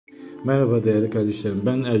Merhaba değerli kardeşlerim,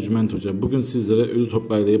 ben Ercüment Hoca. Bugün sizlere ölü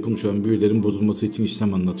toprağıyla yapılmış olan büyülerin bozulması için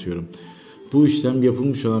işlem anlatıyorum. Bu işlem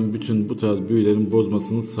yapılmış olan bütün bu tarz büyülerin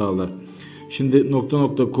bozmasını sağlar. Şimdi nokta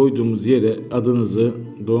nokta koyduğumuz yere adınızı,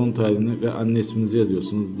 doğum tarihini ve anne isminizi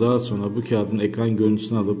yazıyorsunuz. Daha sonra bu kağıdın ekran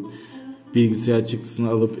görüntüsünü alıp bilgisayar çıktısını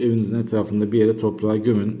alıp evinizin etrafında bir yere toprağa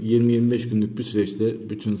gömün. 20-25 günlük bir süreçte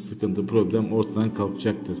bütün sıkıntı, problem ortadan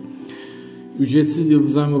kalkacaktır. Ücretsiz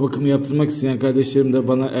yıldızlama bakımı yaptırmak isteyen kardeşlerim de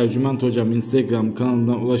bana Ercüment Hocam Instagram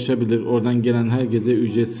kanalından ulaşabilir. Oradan gelen herkese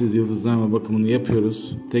ücretsiz yıldızlama bakımını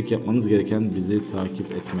yapıyoruz. Tek yapmanız gereken bizi takip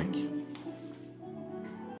etmek.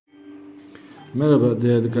 Merhaba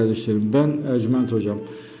değerli kardeşlerim, ben Ercüment Hocam.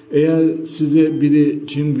 Eğer size biri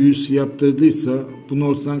cin büyüsü yaptırdıysa bunu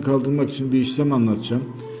ortadan kaldırmak için bir işlem anlatacağım.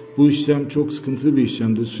 Bu işlem çok sıkıntılı bir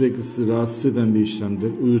işlemdir. Sürekli sizi rahatsız eden bir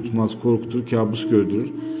işlemdir. Uyutmaz, korkutur, kabus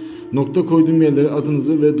gördürür. Nokta koyduğum yerlere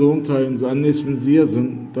adınızı ve doğum tarihinizi, anne isminizi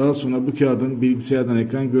yazın. Daha sonra bu kağıdın bilgisayardan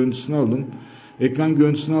ekran görüntüsünü alın. Ekran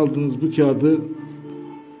görüntüsünü aldığınız bu kağıdı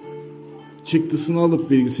çıktısını alıp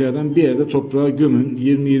bilgisayardan bir yerde toprağa gömün.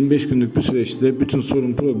 20-25 günlük bir süreçte bütün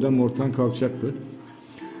sorun, problem ortadan kalkacaktır.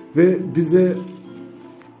 Ve bize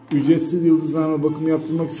ücretsiz yıldızlama bakımı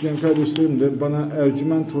yaptırmak isteyen kardeşlerim de bana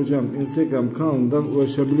Ercüment Hocam Instagram kanalından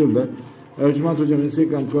ulaşabilirler. Ercüment Hocam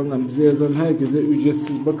Instagram kanalından bize yazan herkese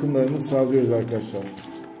ücretsiz bakımlarını sağlıyoruz arkadaşlar.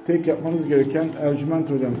 Tek yapmanız gereken Ercüment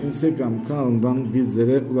Hocam Instagram kanalından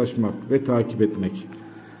bizlere ulaşmak ve takip etmek.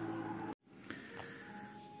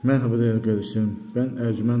 Merhaba değerli kardeşlerim, ben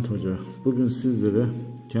Ercüment Hoca. Bugün sizlere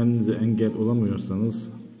kendinize engel olamıyorsanız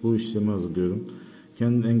bu işlemi hazırlıyorum.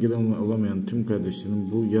 Kendine engel olamayan tüm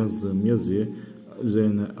kardeşlerim bu yazdığım yazıyı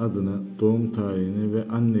üzerine adını, doğum tarihini ve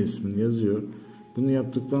anne ismini yazıyor. Bunu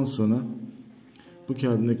yaptıktan sonra bu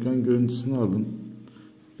kağıdın ekran görüntüsünü alın,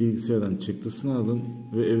 bilgisayardan çıktısını alın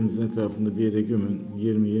ve evinizin etrafında bir yere gömün.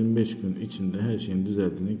 20-25 gün içinde her şeyin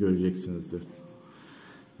düzeldiğini göreceksinizdir.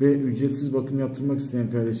 Ve ücretsiz bakım yaptırmak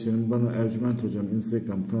isteyen kardeşlerim bana Ercüment Hocam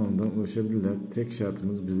Instagram kanalından ulaşabilirler. Tek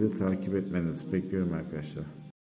şartımız bizi takip etmeniz. Bekliyorum arkadaşlar.